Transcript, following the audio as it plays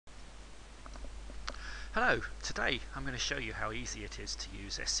Hello, today I'm going to show you how easy it is to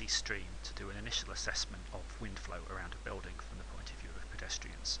use scSTREAM to do an initial assessment of wind flow around a building from the point of view of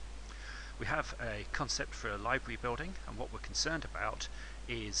pedestrians. We have a concept for a library building, and what we're concerned about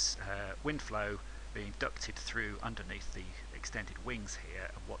is wind flow being ducted through underneath the extended wings here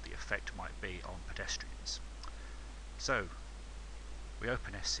and what the effect might be on pedestrians. So we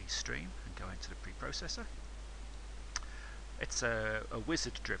open scSTREAM and go into the preprocessor. It's a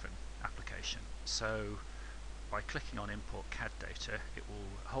wizard driven application, so by clicking on import CAD data it will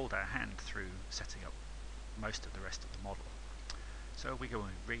hold our hand through setting up most of the rest of the model. So we go and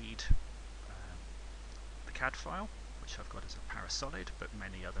read the CAD file, which I've got as a parasolid, but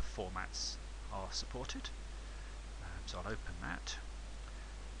many other formats are supported. So I'll open that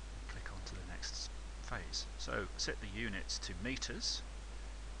and click on to the next phase. So set the units to meters,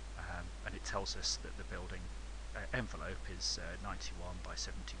 and it tells us that the building envelope is 91 by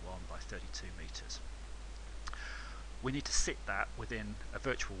 71 by 32 meters. We need to sit that within a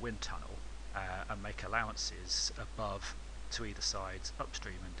virtual wind tunnel and make allowances above to either sides,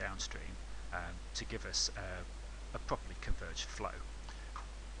 upstream and downstream, to give us a properly converged flow.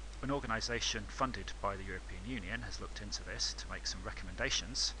 An organisation funded by the European Union has looked into this to make some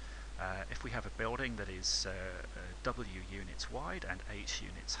recommendations. If we have a building that is W units wide and H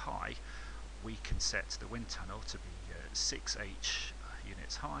units high, we can set the wind tunnel to be 6H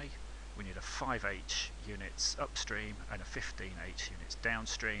units high. We need a 5H units upstream and a 15H units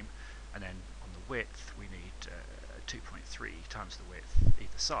downstream, and then on the width we need 2.3 times the width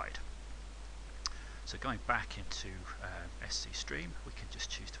either side. So going back into scSTREAM, we can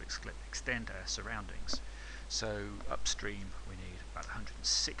just choose to extend our surroundings. So upstream we need about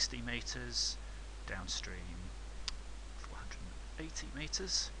 160 meters, downstream 480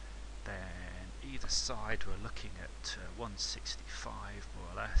 meters. Then either side we're looking at 165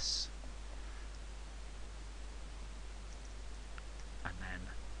 more or less, and then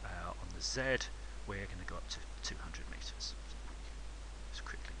on the Z we're going to go up to 200 meters. Let's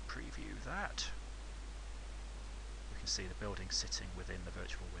quickly preview that. We can see the building sitting within the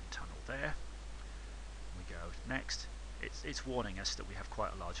virtual wind tunnel there. We go next. It's warning us that we have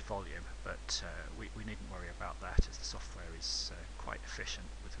quite a large volume, but we needn't worry about that, as the software is quite efficient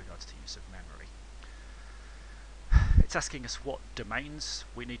with regards to use of memory. It's asking us what domains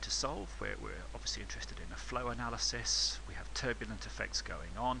we need to solve. We're obviously interested in a flow analysis. We have turbulent effects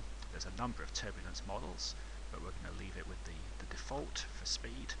going on. There's a number of turbulence models, but we're going to leave it with the default for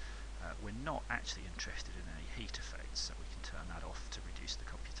speed. We're not actually interested in any heat effects, so we can turn that off to reduce the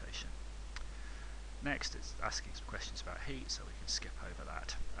computation. Next, it's asking some questions about heat, so we can skip over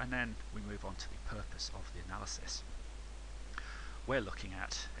that. And then we move on to the purpose of the analysis. We're looking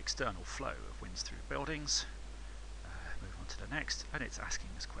at external flow of winds through buildings. Move on to the next, and it's asking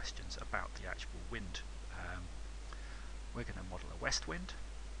us questions about the actual wind. We're going to model a west wind.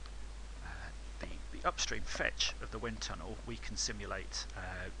 The upstream fetch of the wind tunnel, we can simulate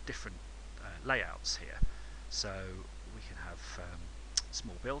different layouts here. So we can have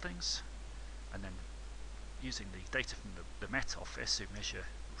small buildings, and then using the data from the Met Office, who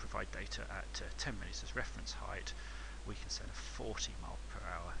provide data at 10 minutes as reference height, we can set a 40 mile per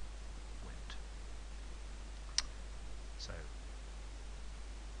hour wind. So,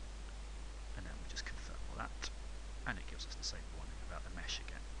 and then we just confirm all that, and it gives us the same warning about the mesh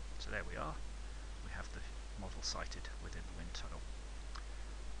again. So there we are. We have the model sited within the wind tunnel.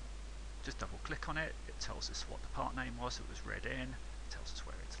 Just double click on it. It tells us what the part name was that was read in. It tells us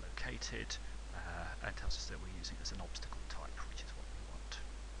where it's located. And tells us that we're using it as an obstacle type, which is what we want.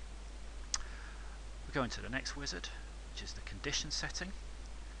 We go into the next wizard, which is the condition setting.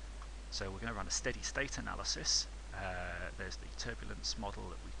 So we're going to run a steady state analysis. There's the turbulence model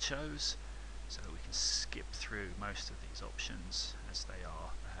that we chose, so that we can skip through most of these options as they are.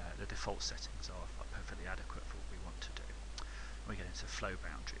 The default settings are perfectly adequate for what we want to do. We get into flow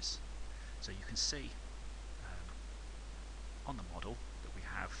boundaries. So you can see on the model that we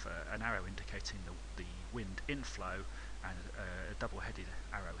have an arrow indicating the wind inflow, and a double-headed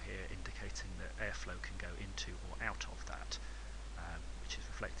arrow here indicating that airflow can go into or out of that, which is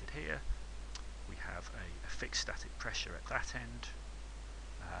reflected here. We have a fixed static pressure at that end,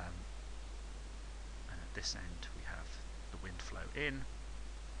 and at this end we have the wind flow in,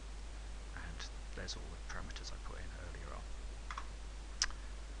 and there's all the parameters I put in earlier on.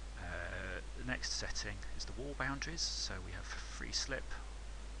 The next setting is the wall boundaries, so we have free slip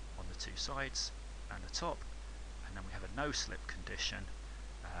on the two sides and the top, and then we have a no slip condition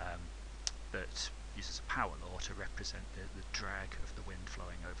that uses a power law to represent the drag of the wind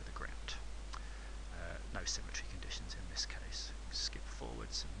flowing over the ground. No symmetry conditions in this case. Skip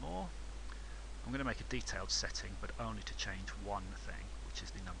forward some more. I'm going to make a detailed setting, but only to change one thing, which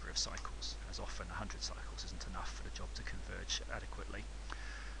is the number of cycles, as often 100 cycles isn't enough for the job to converge adequately.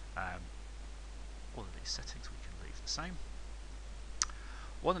 All of these settings we can leave the same.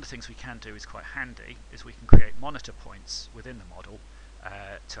 One of the things we can do is quite handy, is we can create monitor points within the model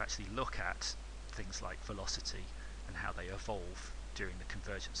to actually look at things like velocity and how they evolve during the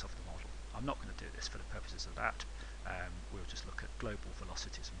convergence of the model. I'm not going to do this for the purposes of that. We'll just look at global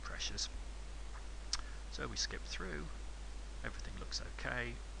velocities and pressures. So we skip through, everything looks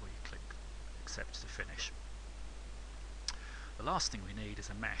okay, we click accept to finish. The last thing we need is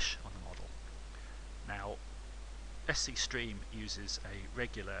a mesh on the model. Now, scSTREAM uses a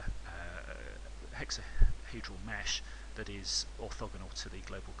regular hexahedral mesh that is orthogonal to the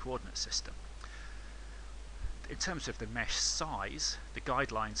global coordinate system. In terms of the mesh size, the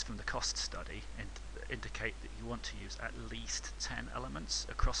guidelines from the cost study indicate that you want to use at least 10 elements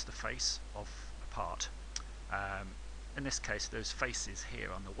across the face of a part. In this case, those faces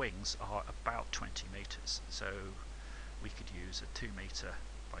here on the wings are about 20 meters, so we could use a 2 meter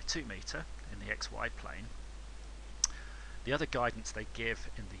by 2 meter in the XY plane. The other guidance they give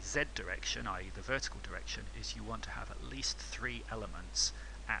in the Z direction, i.e. the vertical direction, is you want to have at least 3 elements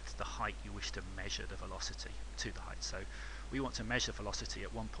at the height you wish to measure the velocity to the height. So we want to measure velocity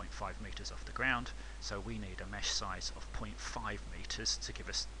at 1.5 meters off the ground, so we need a mesh size of 0.5 meters to give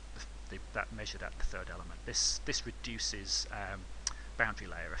us that measured at the third element. This reduces boundary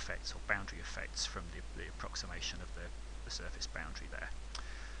layer effects or boundary effects from the approximation of the surface boundary there.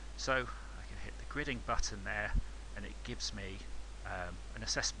 So I can hit the gridding button there, and it gives me an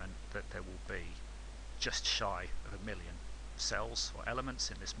assessment that there will be just shy of 1 million cells or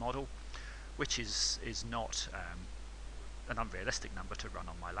elements in this model, which is not an unrealistic number to run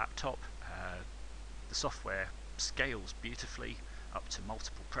on my laptop. The software scales beautifully up to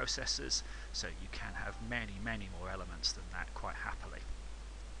multiple processors, so you can have many more elements than that quite happily.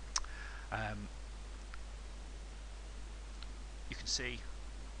 You can see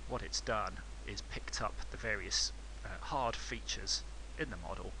what it's done is picked up the various hard features in the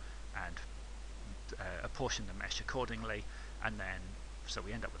model and apportioned the mesh accordingly, and then so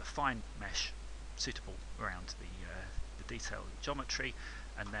we end up with a fine mesh suitable around the detail and geometry,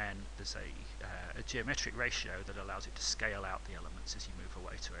 and then there's a geometric ratio that allows it to scale out the elements as you move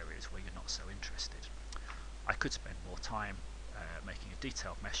away to areas where you're not so interested. I could spend more time making a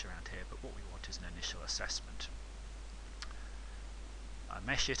detailed mesh around here, but what we want is an initial assessment. I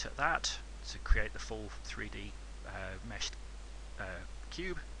mesh it at that to create the full 3D meshed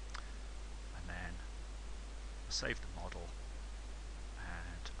cube, and then save the model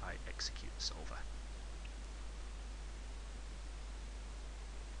and I execute the solver.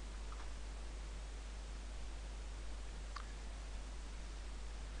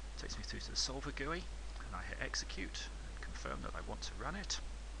 Takes me through to the solver GUI, and I hit execute and confirm that I want to run it.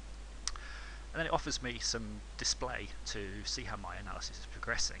 And then it offers me some display to see how my analysis is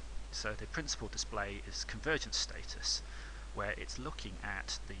progressing. So the principal display is convergence status, where it's looking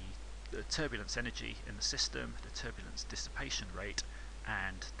at the turbulence energy in the system, the turbulence dissipation rate,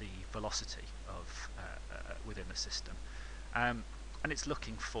 and the velocity of within the system. And it's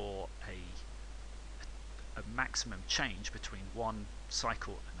looking for a maximum change between one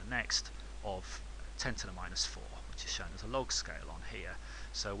cycle and the next of 10 to the minus 4, which is shown as a log scale on here.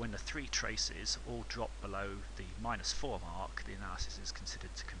 So when the 3 traces all drop below the minus 4 mark, the analysis is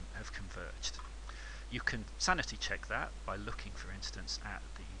considered to have converged. You can sanity check that by looking, for instance, at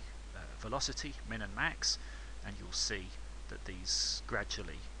the velocity, min and max, and you'll see that these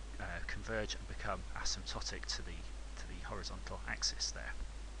gradually converge and become asymptotic to the horizontal axis there.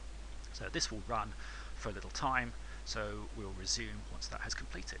 So this will run for a little time, so we'll resume once that has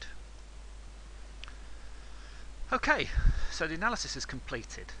completed. Okay, so the analysis is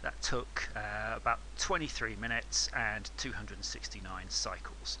completed. That took about 23 minutes and 269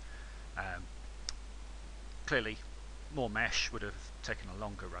 cycles. Clearly, more mesh would have taken a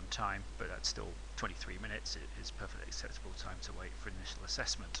longer run time, but that's still 23 minutes. It is perfectly acceptable time to wait for initial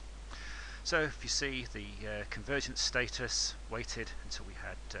assessment. So if you see the convergence status waited until we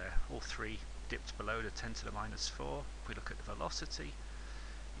had all 3 dipped below the 10 to the minus 4. If we look at the velocity,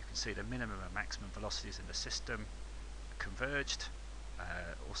 you can see the minimum and maximum velocities in the system converged,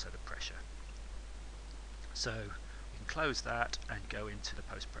 also the pressure. So we can close that and go into the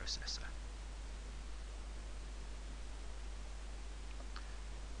post-processor.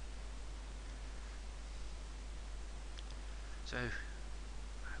 So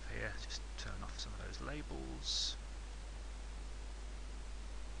I have here, just turn off some of those labels.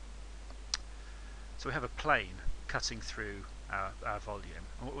 So we have a plane cutting through our volume.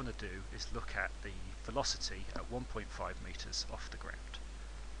 And what we want to do is look at the velocity at 1.5 meters off the ground.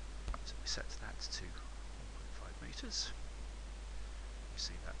 So we set that to 1.5 meters. You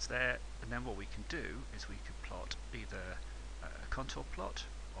see that's there, and then what we can do is we can plot either a contour plot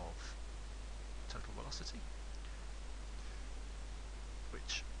of total velocity,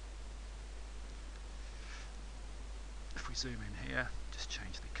 which, if we zoom in here, just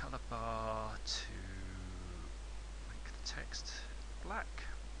change the colour bar to make the text black.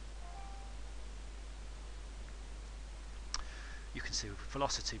 You can see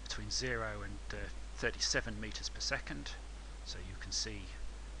velocity between 0 and 37 meters per second. So you can see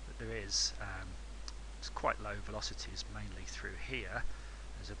that there is it's quite low velocities mainly through here.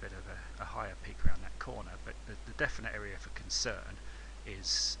 There's a bit of a higher peak around that corner, but the definite area for concern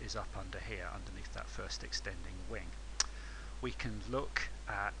is up under here, underneath that first extending wing. We can look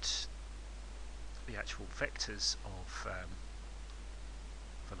at the actual vectors of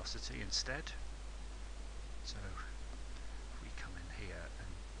velocity instead. So if we come in here and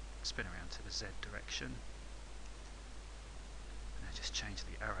spin around to the Z direction, and just change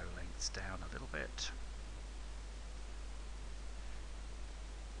the arrow lengths down a little bit.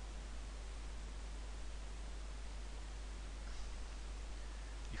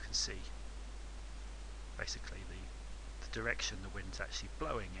 You can see basically the direction the wind's actually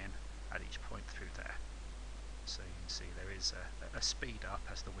blowing in at each point through there. So you can see there is a speed up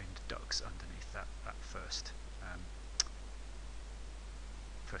as the wind ducks underneath that first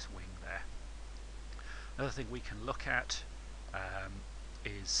wing there. Another thing we can look at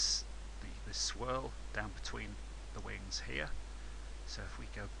is the swirl down between the wings here. So if we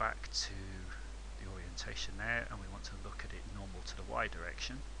go back to the orientation there and we want to look at it normal to the Y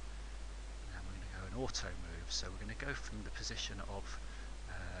direction, and we're going to go an auto move. So we're going to go from the position of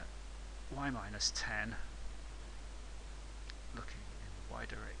Y minus 10, looking in the Y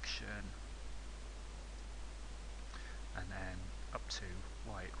direction, and then up to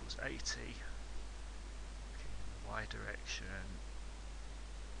Y equals 80, looking in the Y direction,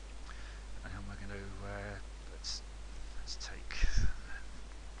 and we're going to let's take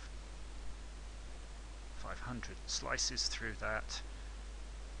 500 slices through that,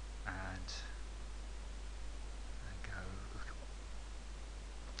 and then go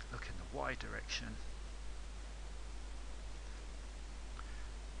look in the Y direction,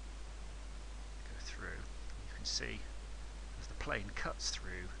 go through. You can see as the plane cuts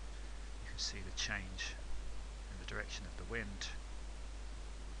through, you can see the change in the direction of the wind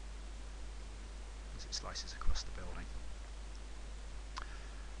as it slices across the building.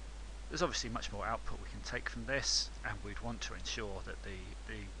 There's obviously much more output we can take from this, and we'd want to ensure that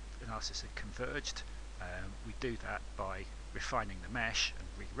the analysis had converged. We do that by refining the mesh and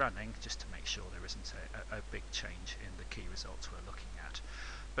rerunning, just to make sure there isn't a big change in the key results we're looking at.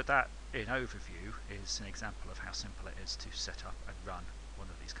 But that, in overview, is an example of how simple it is to set up and run one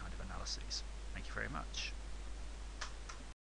of these kind of analyses. Thank you very much.